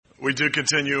We do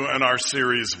continue in our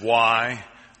series, Why.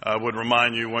 I would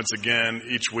remind you once again,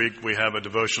 each week we have a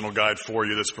devotional guide for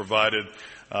you that's provided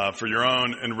for your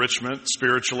own enrichment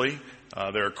spiritually.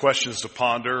 There are questions to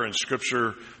ponder and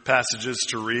scripture passages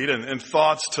to read and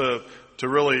thoughts to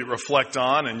really reflect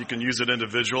on, and you can use it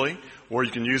individually or you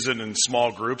can use it in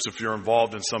small groups if you're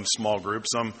involved in some small groups.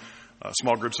 Some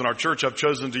small groups in our church have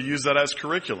chosen to use that as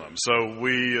curriculum. So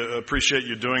we appreciate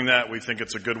you doing that. We think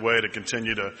it's a good way to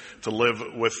continue to live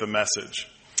with the message.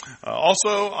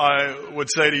 Also, I would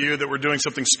say to you that we're doing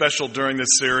something special during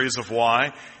this series of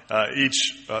Why.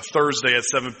 Each Thursday at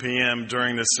 7 p.m.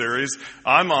 during this series,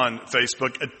 I'm on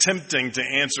Facebook attempting to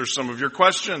answer some of your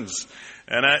questions.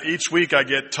 And each week I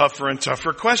get tougher and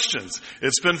tougher questions.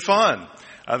 It's been fun.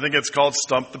 I think it's called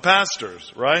Stump the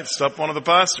Pastors, right? Stump one of the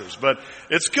pastors. But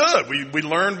it's good. We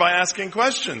learn by asking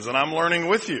questions, and I'm learning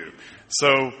with you.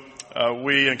 So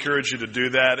we encourage you to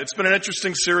do that. It's been an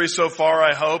interesting series so far,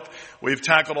 I hope. We've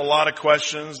tackled a lot of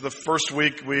questions. The first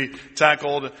week we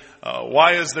tackled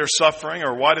why is there suffering,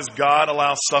 or why does God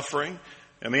allow suffering?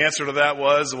 And the answer to that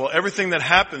was, well, everything that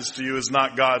happens to you is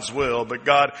not God's will, but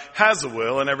God has a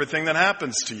will in everything that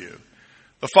happens to you.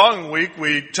 The following week,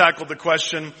 we tackled the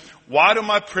question, why do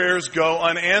my prayers go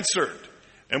unanswered?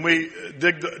 And we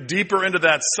dig deeper into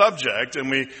that subject,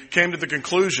 and we came to the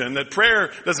conclusion that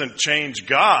prayer doesn't change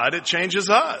God, it changes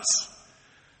us.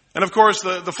 And of course,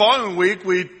 the following week,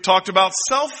 we talked about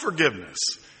self-forgiveness.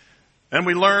 And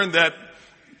we learned that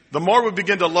the more we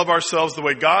begin to love ourselves the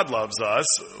way God loves us,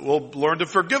 we'll learn to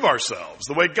forgive ourselves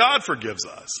the way God forgives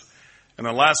us. And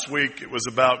then last week, it was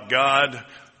about God,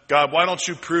 why don't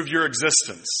you prove your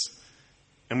existence?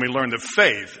 And we learned that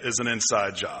faith is an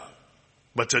inside job.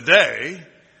 But today,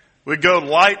 we go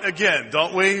light again,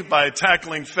 don't we? By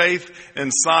tackling faith and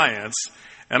science.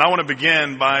 And I want to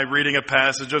begin by reading a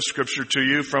passage of scripture to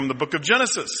you from the book of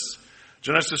Genesis.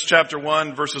 Genesis chapter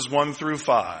 1, verses 1 through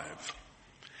 5.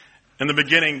 In the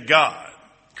beginning, God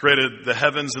created the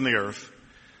heavens and the earth.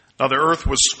 Now the earth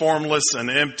was formless and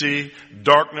empty.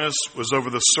 Darkness was over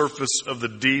the surface of the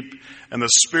deep, and the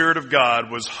Spirit of God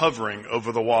was hovering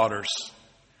over the waters.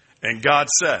 And God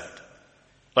said,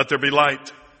 let there be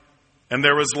light. And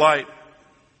there was light.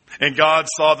 And God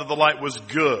saw that the light was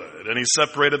good, and He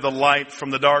separated the light from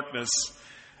the darkness.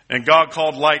 And God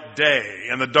called light day,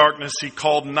 and the darkness He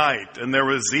called night. And there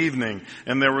was evening,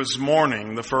 and there was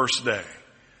morning the first day.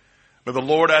 May the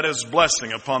Lord add His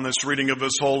blessing upon this reading of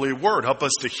His holy word. Help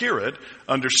us to hear it,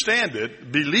 understand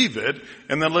it, believe it,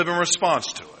 and then live in response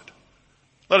to it.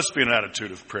 Let us be in an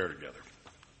attitude of prayer together.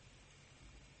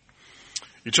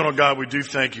 Eternal God, we do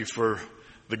thank You for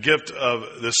the gift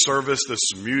of this service,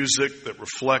 this music that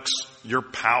reflects Your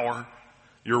power,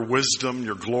 Your wisdom,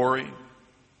 Your glory.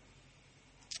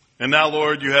 And now,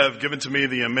 Lord, You have given to me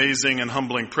the amazing and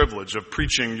humbling privilege of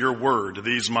preaching Your word to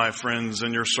these, my friends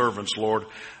and Your servants, Lord,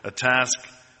 a task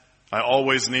I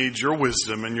always need Your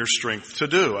wisdom and Your strength to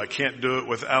do. I can't do it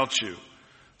without You.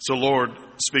 So, Lord,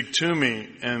 speak to me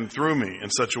and through me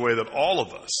in such a way that all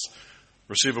of us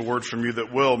receive a word from You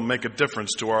that will make a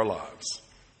difference to our lives.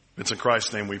 It's in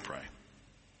Christ's name we pray.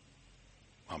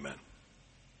 Amen.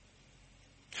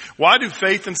 Why do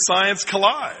faith and science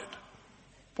collide?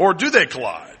 Or do they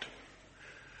collide?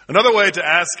 Another way to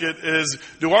ask it is,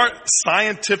 do our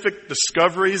scientific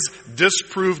discoveries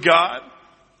disprove God?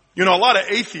 You know, a lot of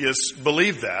atheists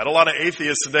believe that. A lot of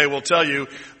atheists today will tell you,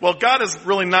 well, God is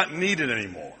really not needed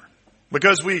anymore.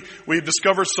 Because we've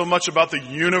discovered so much about the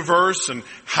universe and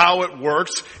how it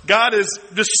works, God is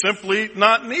just simply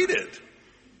not needed.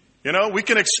 You know, we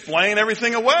can explain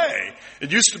everything away.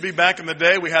 It used to be back in the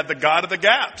day we had the God of the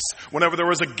gaps. Whenever there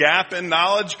was a gap in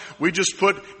knowledge, we just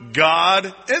put God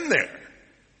in there.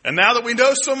 And now that we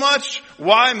know so much,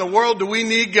 why in the world do we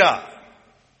need God?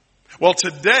 Well,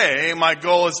 today my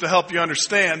goal is to help you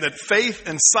understand that faith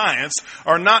and science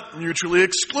are not mutually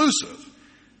exclusive.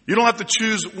 You don't have to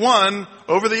choose one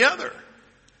over the other.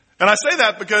 And I say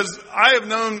that because I have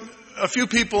known a few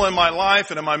people in my life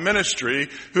and in my ministry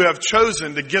who have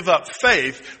chosen to give up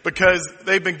faith because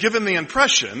they've been given the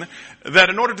impression that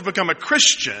in order to become a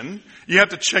Christian, you have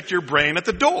to check your brain at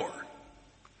the door.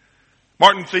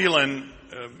 Martin Thielen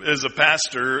is a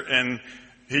pastor, and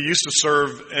he used to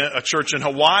serve a church in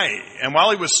Hawaii. And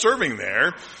while he was serving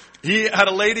there, he had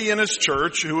a lady in his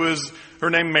church who was, her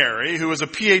name Mary, who was a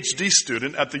PhD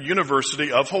student at the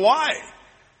University of Hawaii.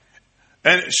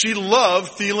 And she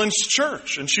loved Thielen's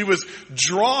church, and she was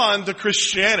drawn to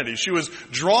Christianity. She was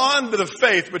drawn to the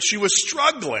faith, but she was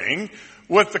struggling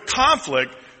with the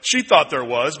conflict she thought there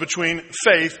was between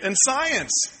faith and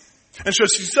science. And so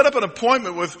she set up an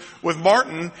appointment with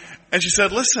Martin, and she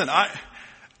said, listen,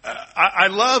 I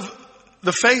love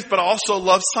the faith, but I also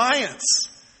love science.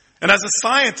 And as a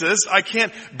scientist, I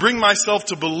can't bring myself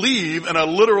to believe in a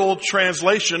literal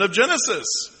translation of Genesis.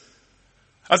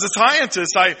 As a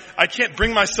scientist, I can't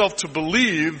bring myself to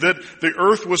believe that the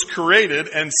earth was created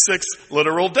in 6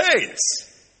 literal days.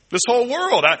 This whole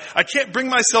world. I can't bring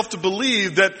myself to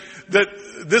believe that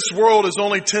this world is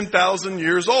only 10,000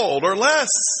 years old or less.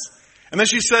 And then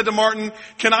she said to Martin,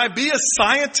 can I be a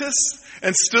scientist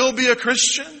and still be a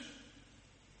Christian?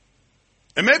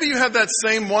 And maybe you have that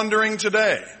same wondering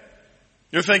today.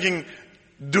 You're thinking,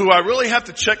 do I really have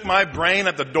to check my brain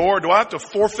at the door? Do I have to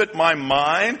forfeit my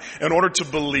mind in order to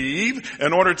believe,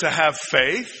 in order to have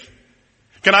faith?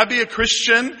 Can I be a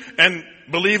Christian and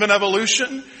believe in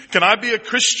evolution? Can I be a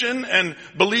Christian and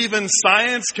believe in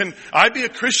science? Can I be a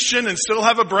Christian and still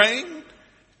have a brain?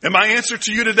 And my answer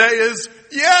to you today is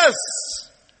yes.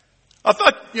 I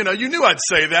thought, you knew I'd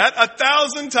say that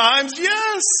 1,000 times.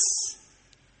 Yes.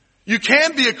 You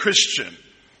can be a Christian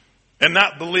and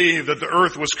not believe that the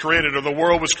earth was created or the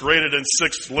world was created in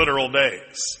 6 literal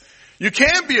days. You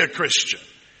can be a Christian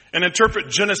and interpret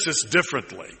Genesis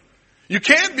differently. You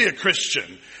can be a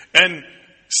Christian and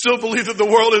still believe that the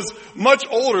world is much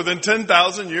older than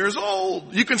 10,000 years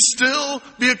old. You can still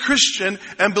be a Christian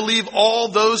and believe all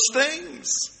those things.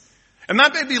 And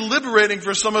that may be liberating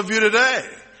for some of you today.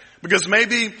 Because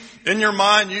maybe in your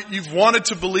mind you've wanted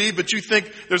to believe, but you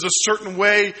think there's a certain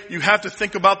way you have to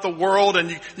think about the world, and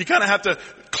you kind of have to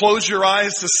close your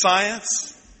eyes to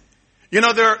science.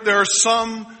 There are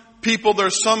some people, there are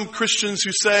some Christians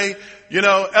who say,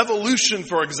 evolution,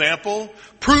 for example,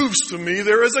 proves to me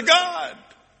there is a God.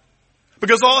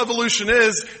 Because all evolution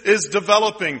is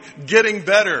developing, getting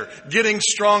better, getting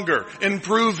stronger,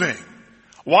 improving.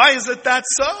 Why is it that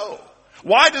so?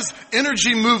 Why does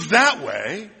energy move that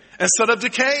way instead of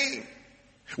decaying?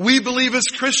 We believe as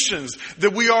Christians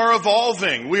that we are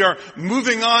evolving. We are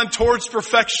moving on towards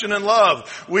perfection and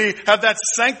love. We have that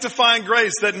sanctifying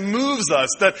grace that moves us,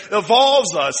 that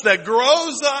evolves us, that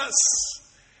grows us.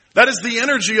 That is the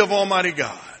energy of Almighty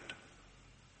God.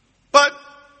 But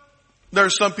there are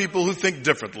some people who think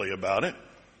differently about it.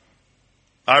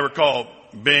 I recall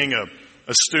being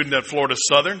a student at Florida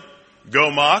Southern, Go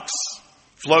Mocs,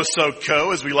 Flow So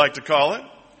Co, as we like to call it.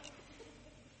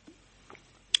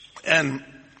 And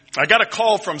I got a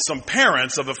call from some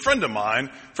parents of a friend of mine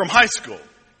from high school.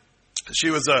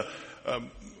 She was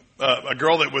a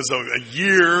girl that was a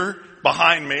year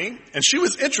behind me, and she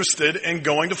was interested in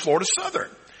going to Florida Southern.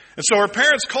 And so her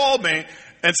parents called me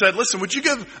and said, listen, would you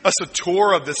give us a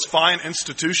tour of this fine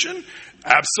institution?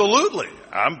 Absolutely.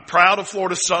 I'm proud of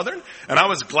Florida Southern, and I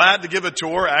was glad to give a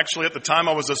tour. Actually, at the time,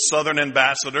 I was a Southern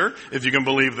ambassador, if you can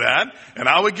believe that, and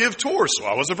I would give tours, so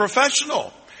I was a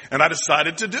professional, and I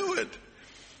decided to do it.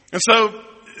 And so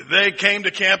they came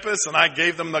to campus, and I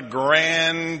gave them the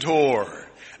grand tour,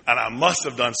 and I must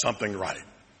have done something right,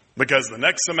 because the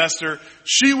next semester,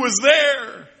 she was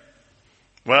there.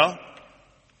 Well,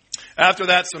 after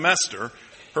that semester,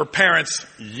 her parents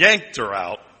yanked her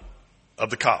out of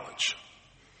the college.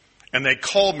 And they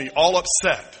called me all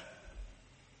upset.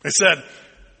 They said,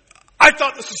 I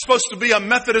thought this was supposed to be a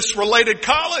Methodist-related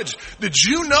college. Did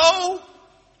you know,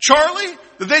 Charlie,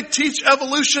 that they teach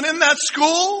evolution in that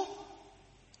school?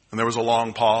 And there was a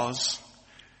long pause.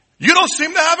 You don't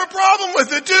seem to have a problem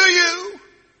with it, do you?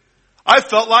 I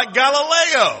felt like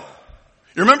Galileo.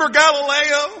 You remember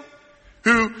Galileo?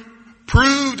 Who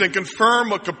proved and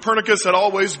confirmed what Copernicus had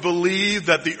always believed,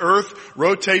 that the earth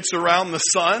rotates around the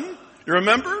sun. You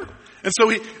remember? And so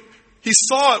he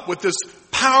saw it with this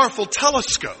powerful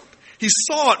telescope. He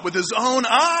saw it with his own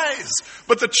eyes.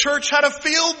 But the church had a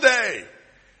field day.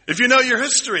 If you know your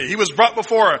history, he was brought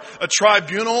before a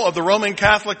tribunal of the Roman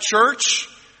Catholic Church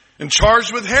and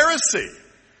charged with heresy.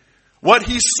 What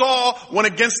he saw went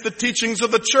against the teachings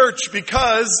of the church,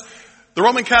 because the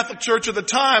Roman Catholic Church at the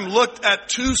time looked at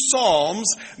 2 Psalms,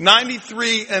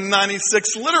 93 and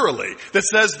 96 literally, that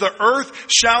says the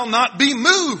earth shall not be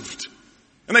moved.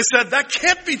 And they said, that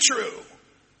can't be true.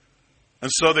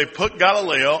 And so they put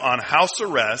Galileo on house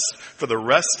arrest for the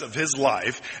rest of his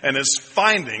life, and his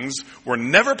findings were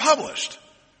never published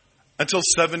until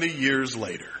 70 years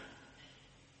later.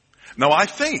 Now I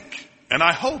think, and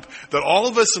I hope, that all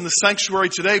of us in the sanctuary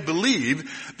today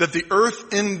believe that the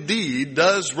earth indeed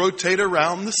does rotate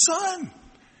around the sun.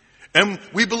 And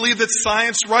we believe that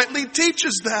science rightly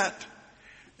teaches that.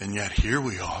 And yet here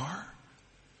we are,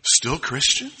 still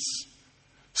Christians,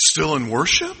 still in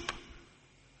worship.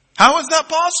 How is that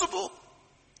possible?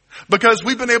 Because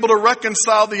we've been able to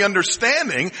reconcile the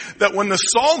understanding that when the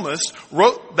psalmist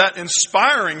wrote that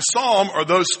inspiring psalm, or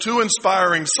those two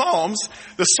inspiring psalms,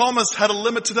 the psalmist had a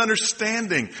limited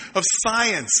understanding of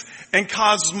science and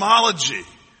cosmology.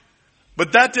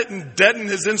 But that didn't deaden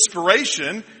his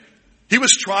inspiration. He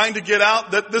was trying to get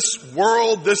out that this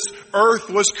world, this earth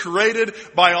was created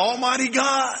by Almighty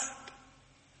God.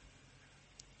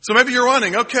 So maybe you're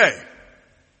wondering, okay,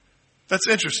 that's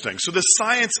interesting. So this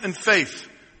science and faith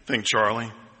thing,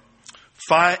 Charlie,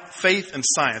 faith and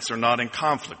science are not in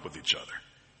conflict with each other.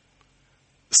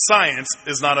 Science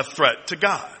is not a threat to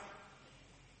God.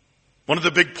 One of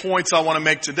the big points I want to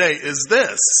make today is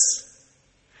this.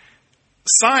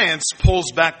 Science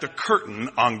pulls back the curtain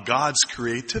on God's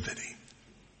creativity.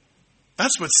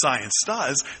 That's what science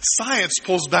does. Science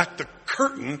pulls back the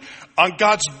curtain on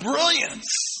God's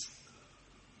brilliance,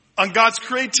 on God's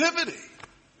creativity.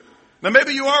 Now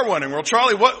maybe you are wondering, well,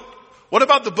 Charlie, what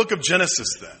about the book of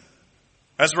Genesis then?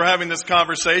 As we're having this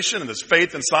conversation and this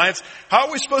faith and science, how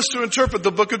are we supposed to interpret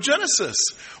the book of Genesis?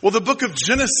 Well, the book of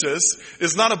Genesis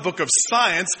is not a book of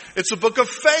science, it's a book of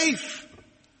faith.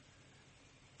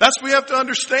 That's what we have to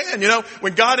understand. You know,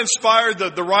 when God inspired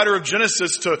the writer of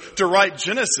Genesis to write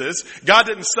Genesis, God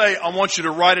didn't say, I want you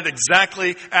to write it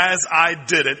exactly as I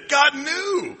did it. God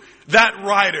knew that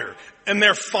writer and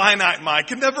their finite mind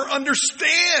could never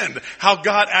understand how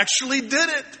God actually did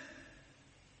it.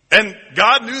 And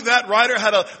God knew that writer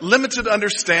had a limited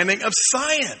understanding of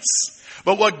science.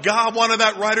 But what God wanted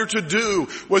that writer to do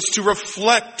was to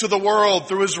reflect to the world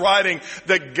through his writing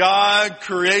that God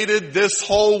created this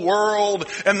whole world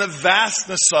and the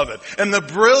vastness of it and the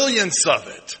brilliance of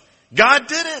it. God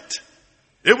did it.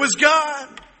 It was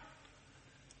God.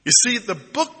 You see, the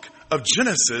book of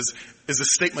Genesis is a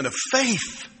statement of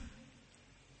faith.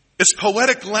 It's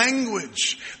poetic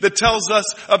language that tells us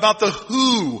about the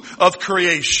who of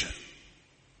creation.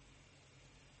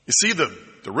 You see, the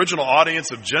original audience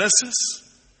of Genesis,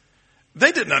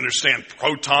 they didn't understand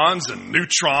protons and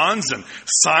neutrons and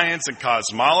science and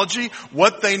cosmology.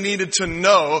 What they needed to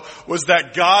know was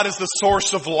that God is the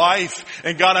source of life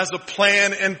and God has a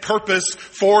plan and purpose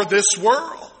for this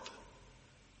world.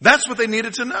 That's what they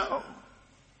needed to know.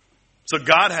 So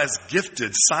God has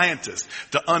gifted scientists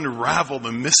to unravel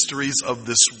the mysteries of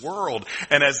this world.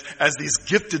 And as these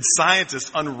gifted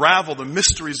scientists unravel the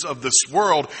mysteries of this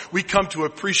world, we come to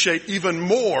appreciate even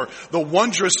more the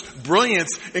wondrous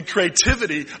brilliance and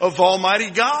creativity of Almighty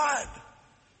God.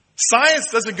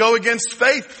 Science doesn't go against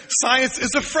faith. Science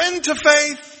is a friend to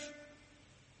faith.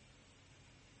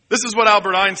 This is what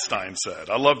Albert Einstein said.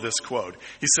 I love this quote.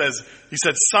 He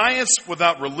said, science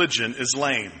without religion is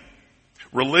lame.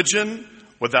 Religion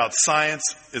without science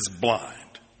is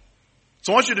blind.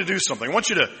 So I want you to do something. I want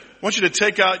you to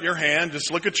take out your hand.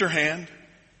 Just look at your hand.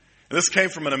 And this came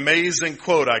from an amazing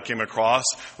quote I came across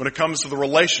when it comes to the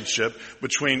relationship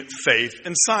between faith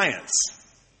and science.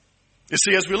 You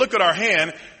see, as we look at our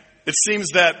hand, it seems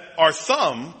that our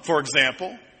thumb, for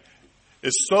example,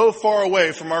 is so far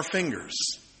away from our fingers.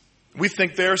 We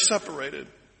think they are separated.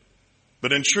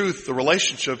 But in truth, the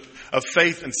relationship of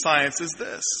faith and science is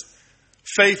this.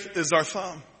 Faith is our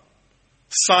thumb.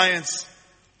 Science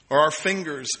are our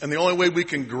fingers. And the only way we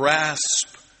can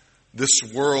grasp this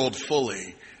world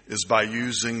fully is by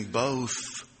using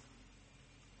both.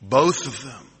 Both of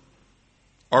them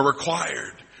are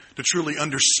required to truly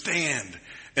understand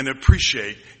and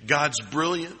appreciate God's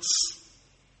brilliance.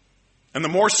 And the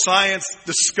more science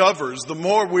discovers, the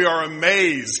more we are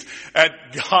amazed at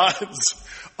God's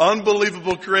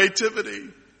unbelievable creativity.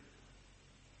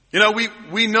 You know,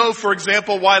 we know, for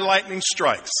example, why lightning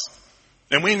strikes.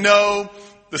 And we know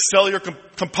the cellular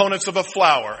components of a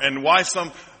flower and why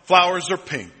some flowers are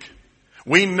pink.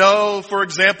 We know, for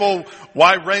example,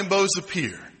 why rainbows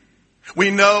appear.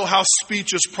 We know how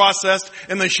speech is processed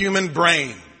in the human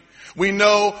brain. We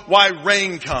know why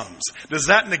rain comes. Does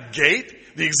that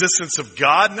negate the existence of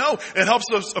God? No, it helps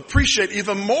us appreciate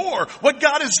even more what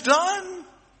God has done.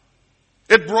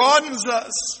 It broadens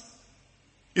us.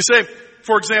 You say,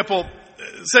 for example,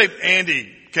 say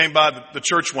Andy came by the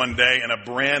church one day in a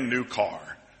brand new car.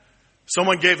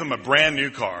 Someone gave him a brand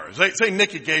new car. Say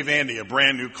Nikki gave Andy a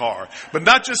brand new car, but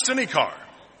not just any car.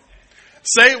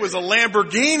 Say it was a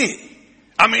Lamborghini.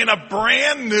 I mean, a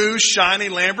brand new shiny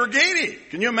Lamborghini.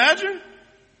 Can you imagine?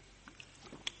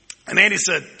 And Andy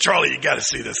said, Charlie, you got to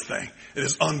see this thing. It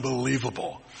is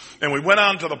unbelievable. And we went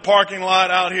out into the parking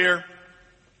lot out here.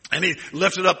 And he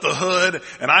lifted up the hood,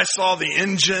 and I saw the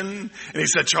engine, and he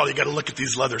said, Charlie, you got to look at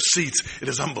these leather seats. It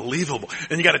is unbelievable.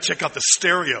 And you got to check out the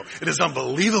stereo. It is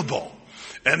unbelievable.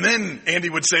 And then Andy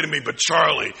would say to me, but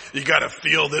Charlie, you got to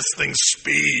feel this thing's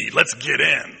speed. Let's get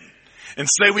in. And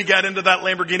say we got into that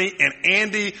Lamborghini and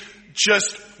Andy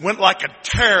just went like a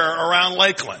tear around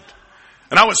Lakeland.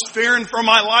 And I was fearing for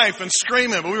my life and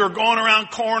screaming, but we were going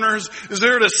around corners,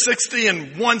 0 to 60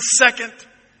 in 1 second.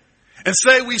 And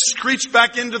say we screeched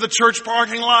back into the church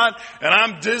parking lot and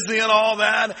I'm dizzy and all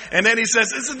that. And then he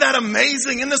says, isn't that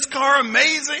amazing? Isn't this car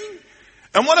amazing?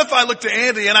 And what if I looked to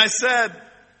Andy and I said,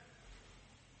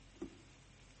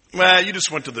 well, you just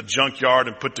went to the junkyard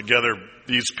and put together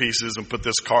these pieces and put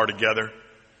this car together.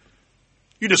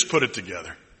 You just put it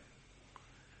together.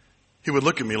 He would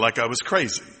look at me like I was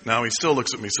crazy. Now he still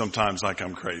looks at me sometimes like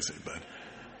I'm crazy, but.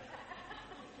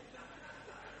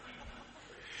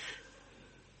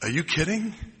 Are you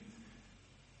kidding?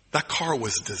 That car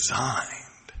was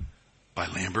designed by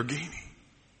Lamborghini.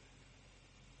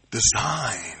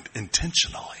 Designed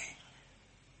intentionally.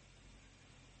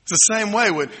 It's the same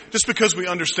way with, just because we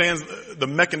understand the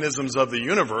mechanisms of the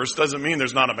universe doesn't mean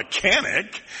there's not a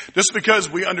mechanic. Just because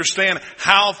we understand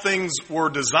how things were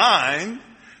designed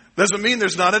doesn't mean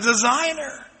there's not a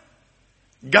designer.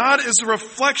 God is a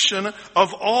reflection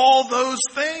of all those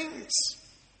things.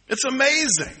 It's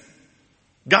amazing.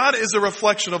 God is a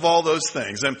reflection of all those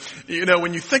things. And,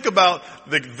 when you think about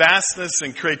the vastness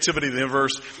and creativity of the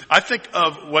universe, I think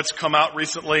of what's come out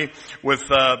recently with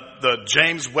the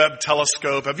James Webb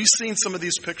telescope. Have you seen some of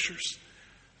these pictures?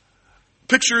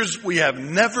 Pictures we have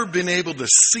never been able to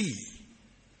see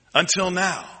until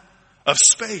now of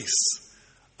space,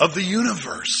 of the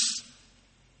universe.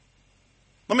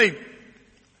 Let me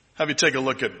have you take a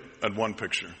look at one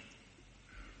picture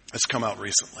that's come out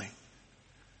recently.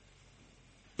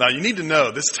 Now, you need to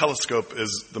know this telescope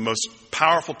is the most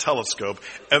powerful telescope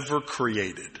ever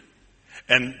created.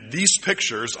 And these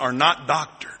pictures are not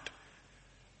doctored.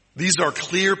 These are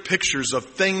clear pictures of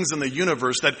things in the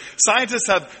universe that scientists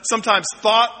have sometimes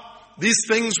thought these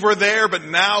things were there, but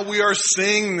now we are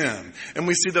seeing them. And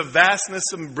we see the vastness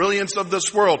and brilliance of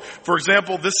this world. For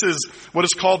example, this is what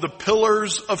is called the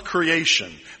pillars of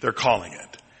creation, they're calling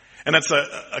it. And it's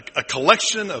a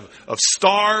collection of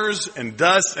stars and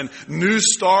dust, and new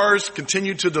stars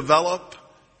continue to develop.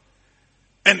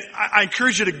 And I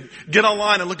encourage you to get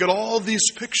online and look at all these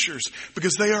pictures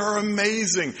because they are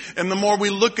amazing. And the more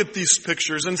we look at these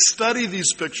pictures and study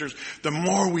these pictures, the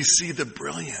more we see the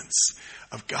brilliance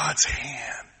of God's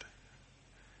hand.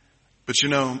 But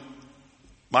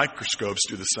microscopes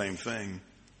do the same thing.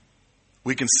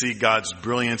 We can see God's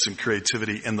brilliance and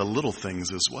creativity in the little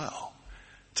things as well.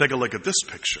 Take a look at this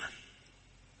picture.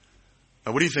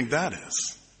 Now, what do you think that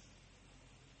is?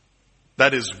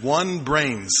 That is one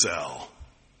brain cell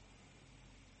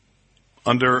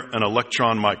under an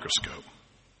electron microscope.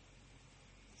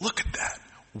 Look at that.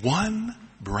 One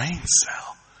brain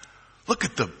cell. Look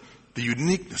at the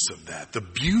uniqueness of that, the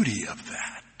beauty of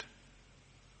that.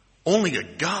 Only a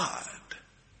God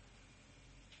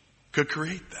could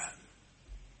create that.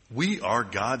 We are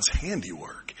God's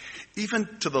handiwork, even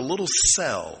to the little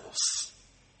cells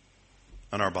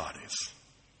in our bodies.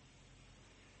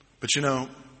 But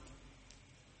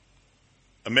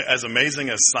as amazing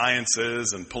as science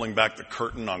is and pulling back the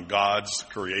curtain on God's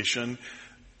creation,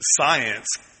 science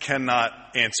cannot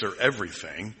answer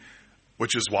everything,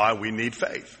 which is why we need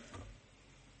faith.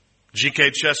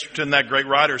 G.K. Chesterton, that great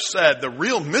writer, said the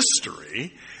real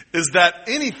mystery is that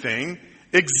anything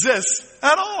exists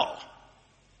at all.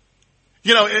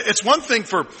 It's one thing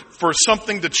for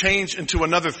something to change into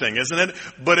another thing, isn't it?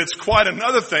 But it's quite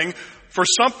another thing for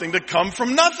something to come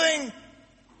from nothing.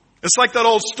 It's like that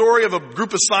old story of a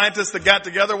group of scientists that got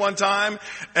together one time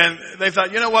and they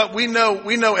thought, we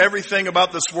know everything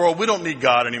about this world. We don't need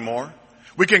God anymore.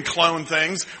 We can clone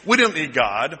things. We don't need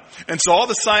God. And so all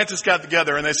the scientists got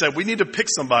together and they said, we need to pick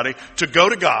somebody to go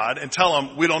to God and tell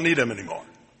him we don't need him anymore.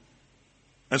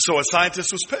 And so a scientist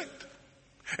was picked.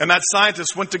 And that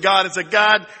scientist went to God and said,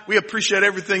 God, we appreciate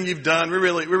everything you've done. We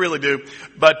really do.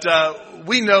 But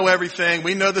we know everything.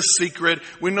 We know the secret.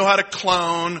 We know how to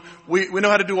clone. We know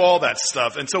how to do all that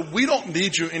stuff. And so we don't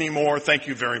need you anymore. Thank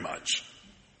you very much.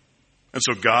 And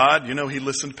so God, he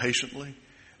listened patiently.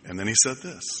 And then he said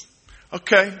this.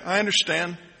 Okay, I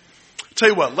understand. Tell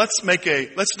you what, let's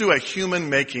do a human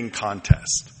making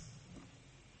contest.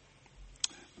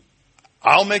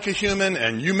 I'll make a human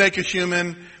and you make a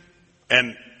human.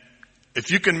 And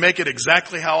if you can make it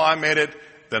exactly how I made it,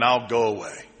 then I'll go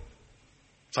away.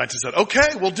 Scientists said,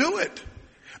 okay, we'll do it.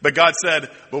 But God said,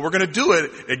 but we're going to do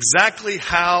it exactly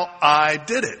how I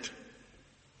did it.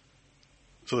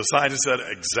 So the scientist said,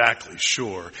 exactly,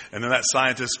 sure. And then that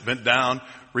scientist bent down,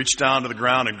 reached down to the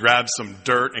ground and grabbed some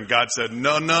dirt, and God said,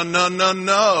 no, no, no, no,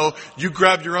 no. You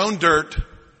grab your own dirt.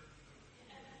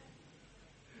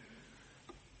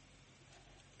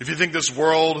 If you think this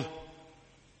world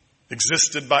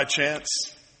existed by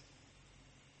chance,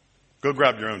 go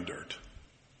grab your own dirt.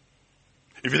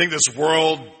 If you think this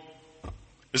world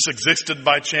just existed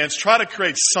by chance, try to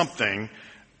create something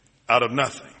out of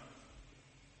nothing.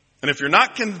 And if you're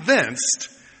not convinced,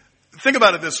 think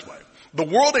about it this way. The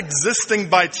world existing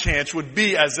by chance would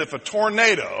be as if a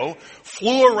tornado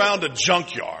flew around a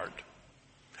junkyard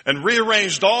and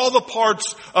rearranged all the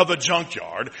parts of a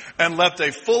junkyard and left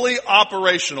a fully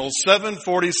operational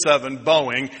 747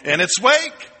 Boeing in its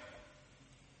wake.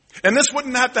 And this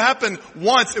wouldn't have to happen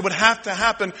once. It would have to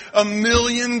happen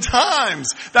 1,000,000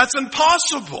 times. That's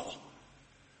impossible.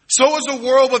 So is a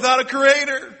world without a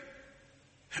creator.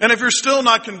 And if you're still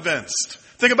not convinced,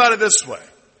 think about it this way.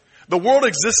 The world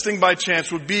existing by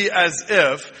chance would be as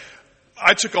if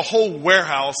I took a whole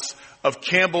warehouse of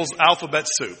Campbell's alphabet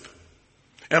soup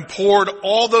and poured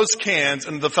all those cans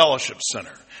into the fellowship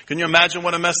center. Can you imagine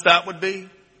what a mess that would be?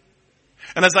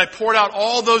 And as I poured out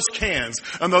all those cans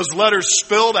and those letters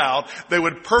spilled out, they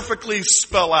would perfectly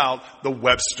spell out the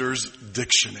Webster's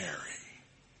Dictionary.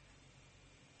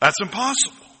 That's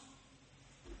impossible.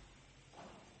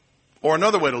 Or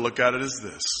another way to look at it is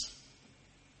this.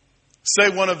 Say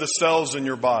one of the cells in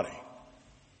your body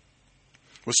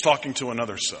was talking to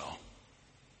another cell,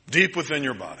 deep within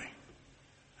your body.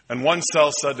 And one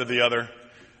cell said to the other,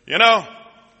 you know,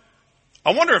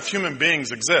 I wonder if human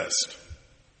beings exist.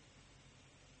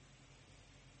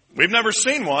 We've never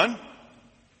seen one.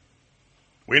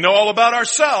 We know all about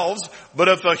ourselves, but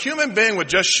if a human being would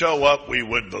just show up, we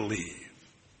would believe.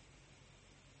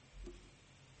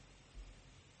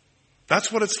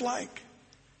 That's what it's like.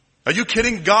 Are you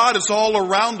kidding? God is all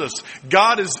around us.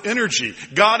 God is energy.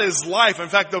 God is life. In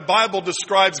fact, the Bible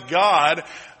describes God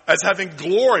as having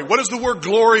glory. What does the word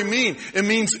glory mean? It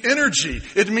means energy.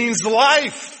 It means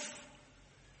life.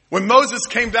 When Moses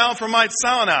came down from Mount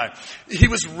Sinai, he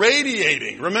was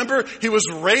radiating. Remember? He was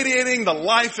radiating the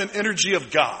life and energy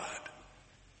of God.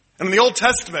 And in the Old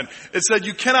Testament, it said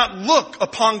you cannot look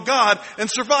upon God and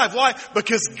survive. Why?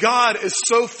 Because God is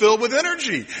so filled with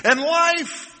energy and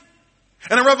life.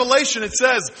 And in Revelation, it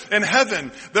says, in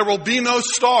heaven, there will be no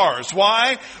stars.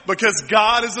 Why? Because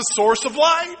God is the source of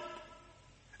light.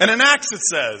 And in Acts it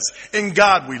says, in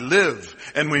God we live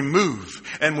and we move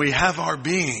and we have our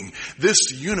being.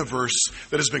 This universe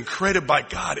that has been created by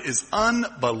God is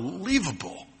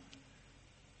unbelievable.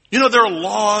 You know, there are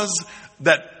laws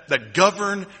that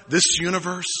govern this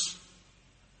universe,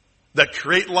 that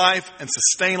create life and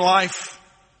sustain life.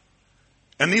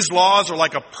 And these laws are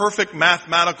like a perfect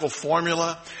mathematical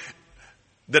formula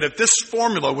that if this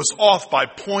formula was off by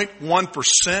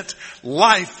 0.1%,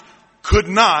 life could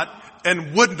not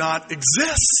and would not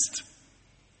exist.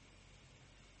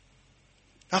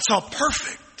 That's how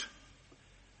perfect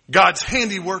God's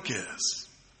handiwork is.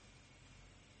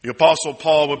 The Apostle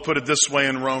Paul would put it this way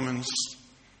in Romans.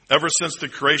 Ever since the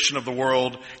creation of the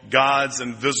world, God's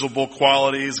invisible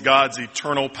qualities, God's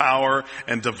eternal power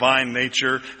and divine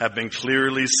nature have been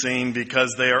clearly seen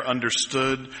because they are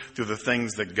understood through the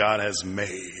things that God has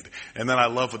made. And then I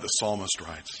love what the psalmist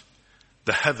writes.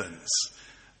 The heavens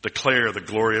declare the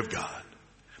glory of God.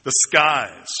 The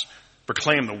skies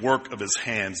proclaim the work of his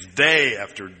hands. Day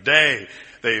after day,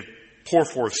 they pour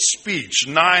forth speech.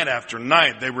 Night after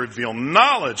night, they reveal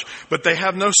knowledge, but they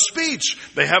have no speech.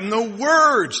 They have no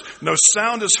words. No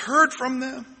sound is heard from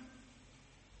them.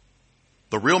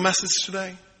 The real message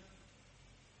today,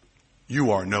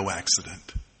 you are no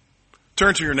accident.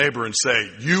 Turn to your neighbor and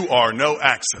say, you are no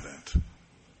accident.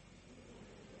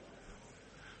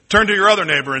 Turn to your other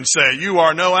neighbor and say, you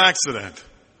are no accident.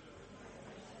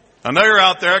 I know you're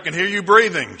out there. I can hear you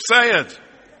breathing. Say it.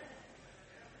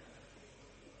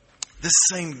 This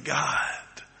same God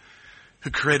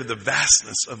who created the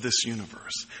vastness of this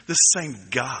universe, this same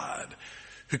God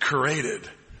who created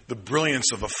the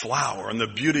brilliance of a flower and the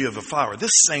beauty of a flower,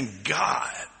 this same God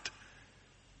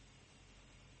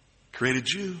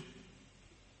created you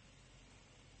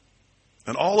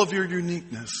and all of your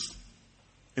uniqueness.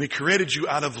 And he created you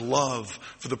out of love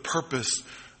for the purpose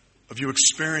of you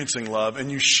experiencing love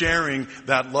and you sharing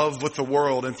that love with the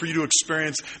world and for you to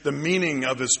experience the meaning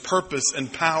of his purpose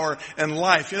and power and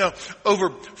life. You know, over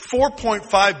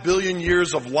 4.5 billion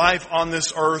years of life on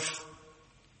this earth.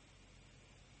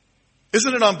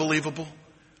 Isn't it unbelievable?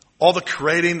 All the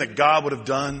creating that God would have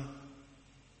done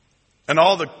and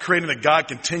all the creating that God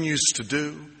continues to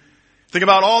do. Think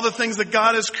about all the things that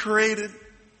God has created.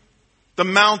 The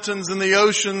mountains and the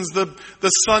oceans, the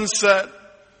sunset,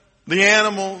 the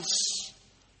animals.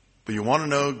 But you want to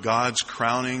know God's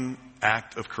crowning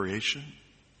act of creation?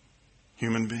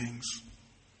 Human beings.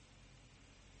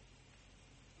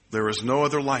 There is no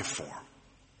other life form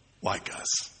like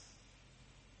us.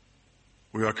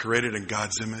 We are created in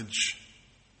God's image.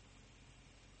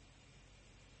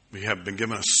 We have been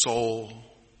given a soul.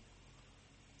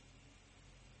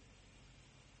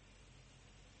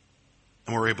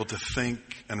 And we're able to think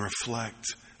and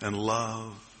reflect and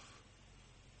love.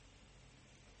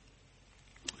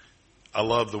 I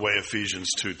love the way Ephesians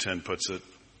 2:10 puts it.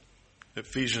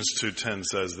 Ephesians 2:10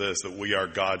 says this, that we are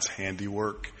God's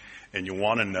handiwork. And you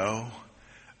want to know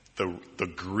the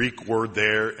Greek word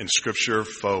there in Scripture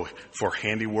for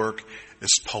handiwork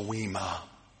is poema,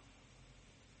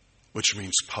 which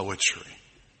means poetry,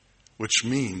 which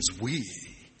means we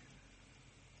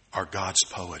are God's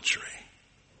poetry.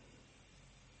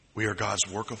 We are God's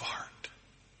work of art.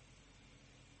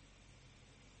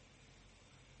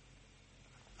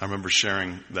 I remember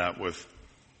sharing that with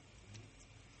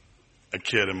a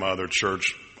kid in my other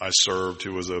church I served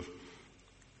who was a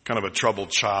kind of a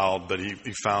troubled child, but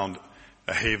he found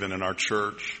a haven in our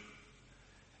church.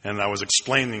 And I was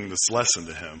explaining this lesson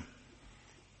to him.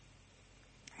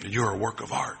 You're a work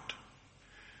of art.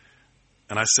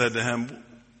 And I said to him,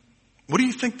 what do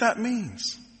you think that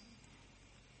means?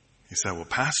 He said, well,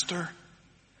 Pastor,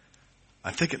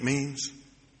 I think it means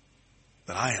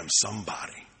that I am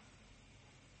somebody.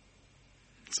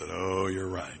 I said, oh, you're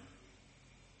right.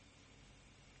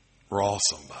 We're all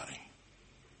somebody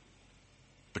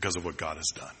because of what God has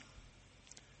done.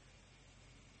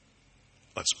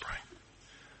 Let's pray.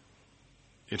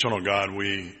 Eternal God,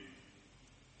 we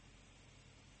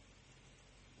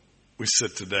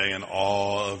sit today in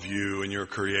awe of you and your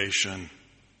creation.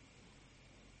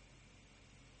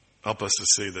 Help us to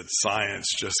see that science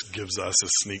just gives us a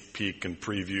sneak peek and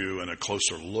preview and a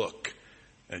closer look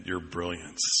at your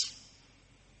brilliance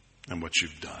and what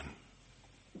you've done.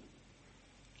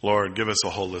 Lord, give us a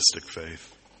holistic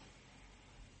faith.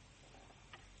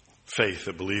 Faith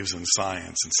that believes in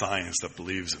science and science that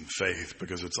believes in faith,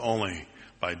 because it's only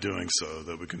by doing so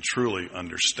that we can truly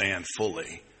understand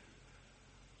fully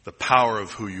the power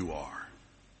of who you are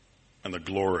and the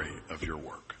glory of your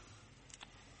work.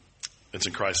 It's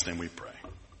in Christ's name we pray.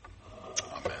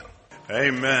 Amen.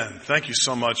 Amen. Thank you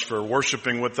so much for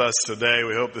worshiping with us today.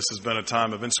 We hope this has been a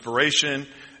time of inspiration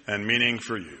and meaning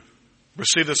for you.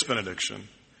 Receive this benediction.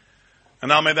 And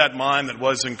now may that mind that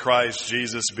was in Christ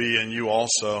Jesus be in you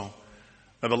also.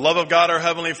 May the love of God, our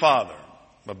Heavenly Father,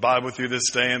 abide with you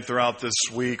this day and throughout this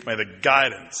week. May the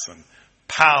guidance and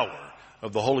power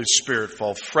of the Holy Spirit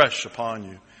fall fresh upon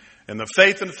you. And the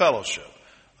faith and fellowship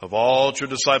of all true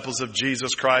disciples of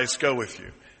Jesus Christ go with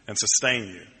you and sustain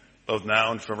you both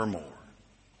now and forevermore.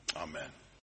 Amen.